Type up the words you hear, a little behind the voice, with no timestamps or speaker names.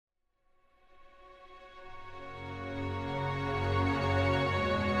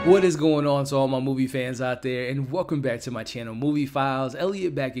What is going on to all my movie fans out there, and welcome back to my channel, Movie Files.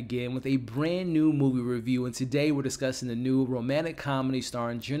 Elliot back again with a brand new movie review, and today we're discussing the new romantic comedy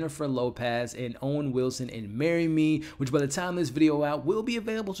starring Jennifer Lopez and Owen Wilson in Marry Me, which by the time this video out will be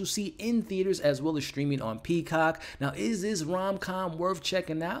available to see in theaters as well as streaming on Peacock. Now, is this rom-com worth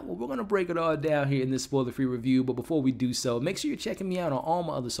checking out? Well, we're going to break it all down here in this spoiler-free review, but before we do so, make sure you're checking me out on all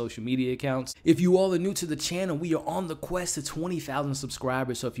my other social media accounts. If you all are new to the channel, we are on the quest to 20,000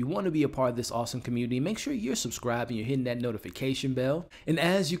 subscribers, so if you want to be a part of this awesome community, make sure you're subscribed and you're hitting that notification bell. And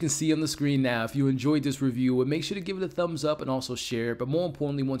as you can see on the screen now, if you enjoyed this review, make sure to give it a thumbs up and also share it. But more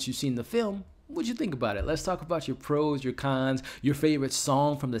importantly, once you've seen the film, what'd you think about it? Let's talk about your pros, your cons, your favorite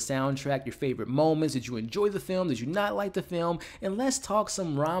song from the soundtrack, your favorite moments. Did you enjoy the film? Did you not like the film? And let's talk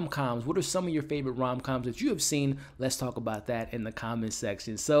some rom-coms. What are some of your favorite rom-coms that you have seen? Let's talk about that in the comments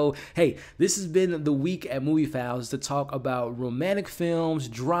section. So, hey, this has been the week at Movie Files to talk about romantic films,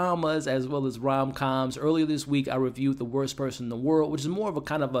 dramas, as well as rom-coms. Earlier this week, I reviewed The Worst Person in the World, which is more of a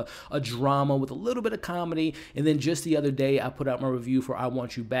kind of a drama with a little bit of comedy. And then just the other day, I put out my review for I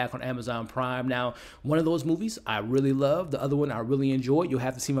Want You Back on Amazon Prime. Now, one of those movies I really love, the other one I really enjoyed. You'll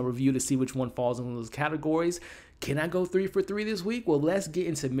have to see my review to see which one falls in those categories. Can I go 3 for 3 this week? Well, let's get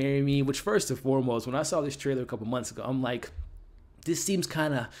into Marry Me, which first and foremost, when I saw this trailer a couple months ago, I'm like, this seems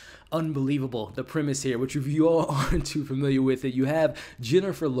kind of unbelievable, the premise here, which if you all aren't too familiar with it, you have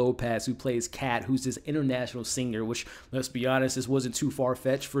Jennifer Lopez, who plays Kat, who's this international singer, which, let's be honest, this wasn't too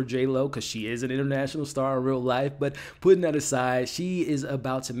far-fetched for J-Lo, because she is an international star in real life. But putting that aside, she is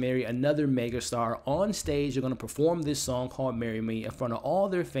about to marry another megastar. On stage, they're going to perform this song called Marry Me in front of all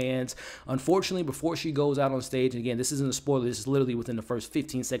their fans. Unfortunately, before she goes out on stage, and again, this isn't a spoiler, this is literally within the first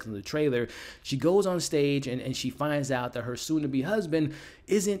 15 seconds of the trailer, she goes on stage and she finds out that her soon-to-be husband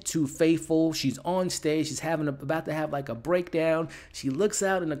isn't too faithful. She's on stage, she's about to have like a breakdown. She looks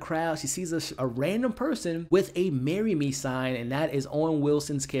out in the crowd, she sees a random person with a Marry Me sign, and that is Owen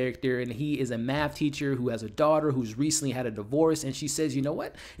Wilson's character, and he is a math teacher who has a daughter who's recently had a divorce, and she says, you know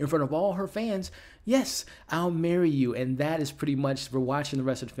what, in front of all her fans, yes, I'll marry you. And that is pretty much, we're watching the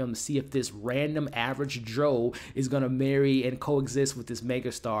rest of the film to see if this random average Joe is going to marry and coexist with this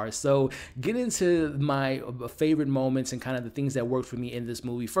megastar. So get into my favorite moments and kind of the things that worked for me in this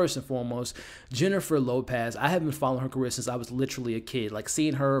movie. First and foremost, Jennifer Lopez. I have been following her career since I was literally a kid, like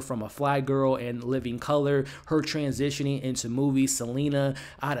seeing her from A Fly Girl and Living Color, her transitioning into movies, Selena,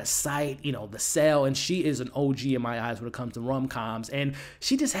 Out of Sight, you know, The Cell, and she is an OG in my eyes when it comes to rom-coms, and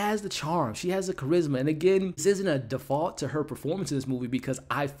she just has the charm, she has the charisma. And again, this isn't a default to her performance in this movie, because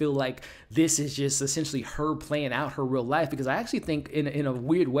I feel like this is just essentially her playing out her real life, because I actually think in a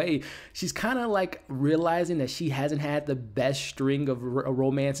weird way, she's kind of like realizing that she hasn't had the best string of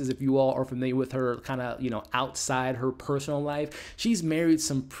romances. If you all are familiar with her kind of, you know, outside her personal life, she's married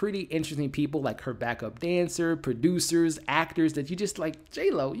some pretty interesting people, like her backup dancer, producers, actors, that you just like,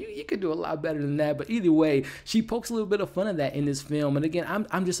 J-Lo, you could do a lot better than that. But either way, she pokes a little bit of fun at that in this film. And again,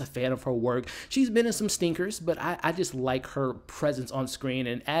 I'm just a fan of her work. She's been in some stinkers, but I just like her presence on screen.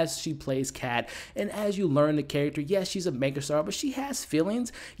 And as she plays Kat, and as you learn the character, yes, she's a megastar, but she has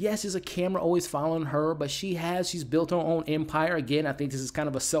feelings. Yes, there's a camera always following her, but she's built her own empire. Again, I think this is kind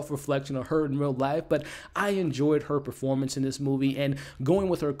of a self-reflection of her in real life, but I enjoyed her performance in this movie. And going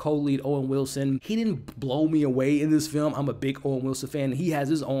with her co-lead, Owen Wilson, he didn't blow me away in this film. I'm a big Owen Wilson fan. He has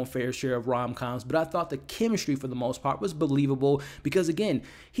his own fair share of rom-coms, but I thought the chemistry for the most part was believable, because again,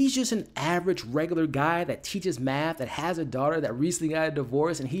 he's just an average regular guy that teaches math, that has a daughter that recently got a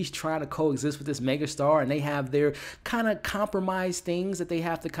divorce, and he's trying to coexist with this megastar, and they have their kind of compromise things that they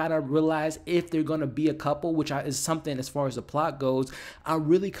have to kind of realize if they're going to be a couple, which is something, as far as the plot goes, I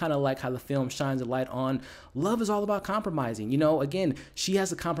really kind of like how the film shines a light on. Love is all about compromising. You know, again, she has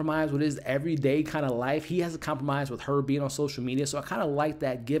to compromise with his everyday kind of life. He has to compromise with her being on social media. So I kind of like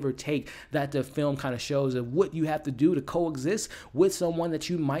that give or take that the film kind of shows of what you have to do to coexist with someone that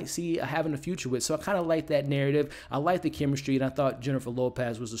you might see having a future with. So I kind of like that narrative. I like the chemistry, and I thought Jennifer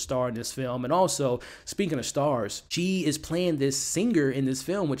Lopez was a star in this film. And also, speaking of stars, she is playing this singer in this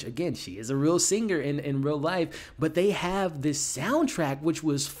film, which again, she is a real singer in real life, but they have this soundtrack, which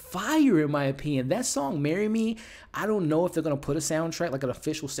was fire in my opinion. That song, Marry Me, I don't know if they're going to put a soundtrack, like an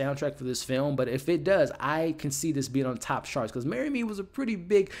official soundtrack for this film, but if it does, I can see this being on top charts, because Marry Me was a pretty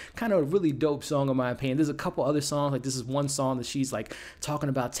big, kind of really dope song in my opinion. There's a couple other songs, like this is one song that she's like talking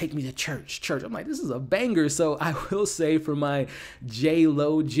about, take me to church. I'm like, this is a banger. So I will say, for my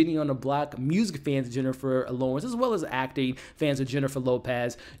J-Lo, Jenny on the Block music fans of Jennifer Lawrence, as well as acting fans of Jennifer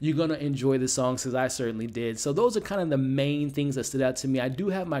Lopez, you're going to enjoy the songs, because I certainly did. So those are kind of the main main things that stood out to me. I do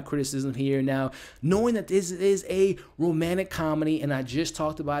have my criticism here. Now, knowing that this is a romantic comedy, and I just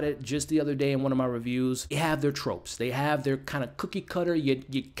talked about it just the other day in one of my reviews, they have their tropes. They have their kind of cookie cutter.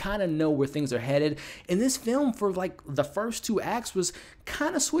 You kind of know where things are headed. And this film, for like the first 2 acts, was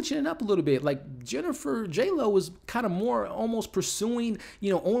kind of switching it up a little bit. Like J-Lo was kind of more almost pursuing,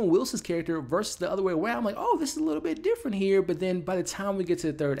 Owen Wilson's character versus the other way around. I'm like, oh, this is a little bit different here. But then by the time we get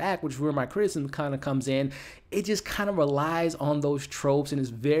to the 3rd act, which is where my criticism kind of comes in, it just kind of relies on those tropes and is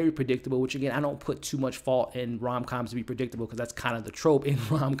very predictable, which again, I don't put too much fault in rom-coms to be predictable because that's kind of the trope in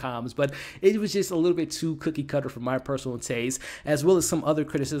rom-coms, but it was just a little bit too cookie cutter for my personal taste, as well as some other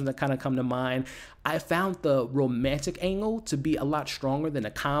criticisms that kind of come to mind. I found the romantic angle to be a lot stronger than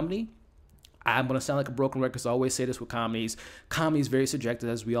a comedy. I'm going to sound like a broken record, so I always say this with comedies. Comedy is very subjective,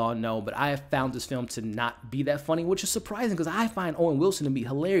 as we all know, but I have found this film to not be that funny, which is surprising because I find Owen Wilson to be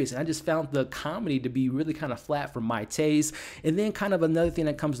hilarious, and I just found the comedy to be really kind of flat for my taste. And then kind of another thing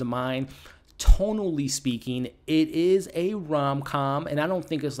that comes to mind, tonally speaking, it is a rom-com, and I don't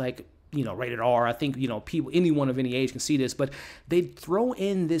think it's like, rated R. I think, people, anyone of any age can see this, but they throw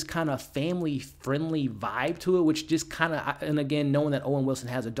in this kind of family-friendly vibe to it, which just kind of, and again, knowing that Owen Wilson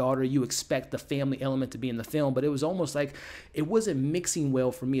has a daughter, you expect the family element to be in the film, but it was almost like it wasn't mixing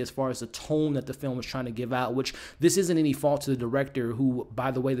well for me as far as the tone that the film was trying to give out, which this isn't any fault to the director, who,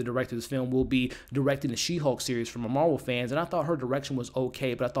 by the way, the director of this film will be directing the She-Hulk series for my Marvel fans, and I thought her direction was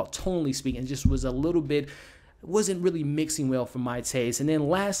okay, but I thought tonally speaking, it just was a little bit, wasn't really mixing well for my taste. And then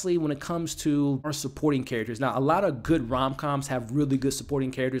lastly, when it comes to our supporting characters, now a lot of good rom-coms have really good supporting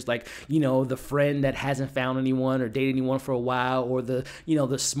characters, like, the friend that hasn't found anyone or dated anyone for a while, or the,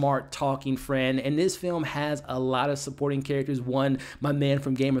 the smart talking friend. And this film has a lot of supporting characters. One, my man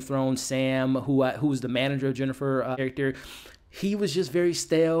from Game of Thrones, Sam, who was the manager of Jennifer character. He was just very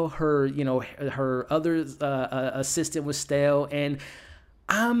stale. Her, her other assistant was stale, and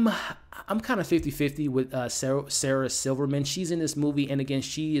I'm kind of 50-50 with Sarah Silverman. She's in this movie, and again,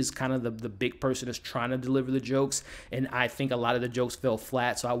 she is kind of the big person that's trying to deliver the jokes, and I think a lot of the jokes fell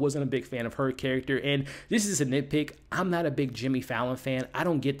flat, so I wasn't a big fan of her character. And this is a nitpick. I'm not a big Jimmy Fallon fan. I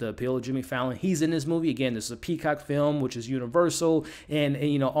don't get the appeal of Jimmy Fallon. He's in this movie. Again, this is a Peacock film, which is Universal,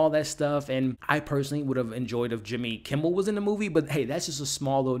 and all that stuff, and I personally would have enjoyed if Jimmy Kimmel was in the movie, but hey, that's just a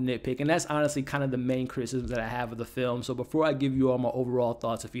small little nitpick, and that's honestly kind of the main criticism that I have of the film. So before I give you all my overall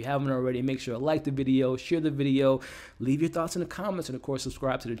thoughts, if you haven't already, make sure to like the video, share the video, leave your thoughts in the comments, and of course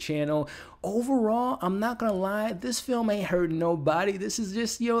subscribe to the channel. Overall, I'm not gonna lie, this film ain't hurting nobody. This is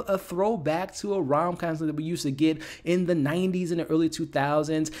just a throwback to a rom-com that we used to get in the 90s and the early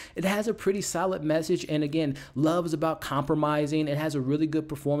 2000s. It has a pretty solid message, and again, love is about compromising. It has a really good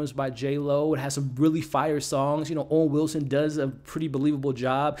performance by J-Lo. It has some really fire songs. Owen Wilson does a pretty believable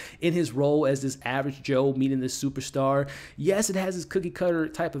job in his role as this average Joe meeting this superstar. Yes, it has this cookie cutter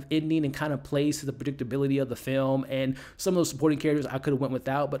type of ending and kind of plays to the predictability of the film, and some of those supporting characters I could have went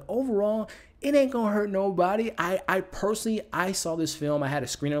without, but overall, it ain't gonna hurt nobody. I personally saw this film. I had a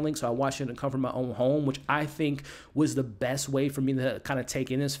screener link, so I watched it in the comfort of my own home, which I think was the best way for me to kind of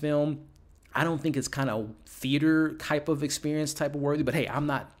take in this film. I don't think it's kind of theater type of experience type of worthy, but hey, I'm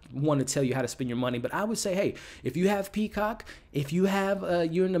not one to tell you how to spend your money, but I would say, hey, if you have Peacock, if you have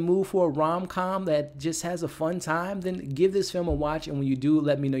you're in the mood for a rom-com that just has a fun time, then give this film a watch, and when you do,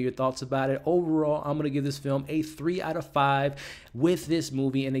 let me know your thoughts about it. Overall, I'm gonna give this film a 3 out of 5 with this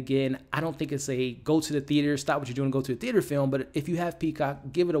movie. And again, I don't think it's a go to the theater, stop what you're doing, go to a theater film, but if you have Peacock,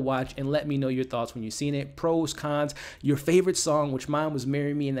 give it a watch and let me know your thoughts when you've seen it. Pros, cons, your favorite song, which mine was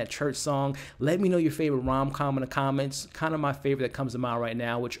Marry Me, and that church song. Let me know your favorite rom-com in the comments. Kind of my favorite that comes to mind right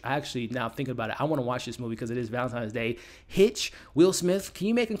now, which actually, now thinking about it, I want to watch this movie because it is Valentine's Day. Hitch, Will Smith, can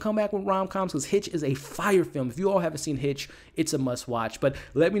you make him come back with rom-coms? Because Hitch is a fire film. If you all haven't seen Hitch, it's a must watch. But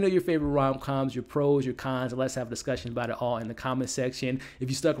let me know your favorite rom-coms, your pros, your cons, and let's have a discussion about it all in the comment section. If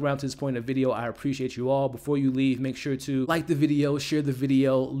you stuck around to this point in the video, I appreciate you all. Before you leave, make sure to like the video, share the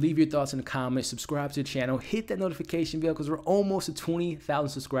video, leave your thoughts in the comments, subscribe to the channel, hit that notification bell because we're almost at 20,000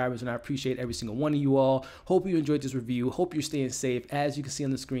 subscribers, and I appreciate every single one of you all. Hope you enjoyed this review. Hope you're staying safe. As you can see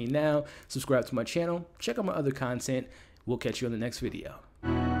on the screen now, subscribe to my channel, check out my other content. We'll catch you on the next video.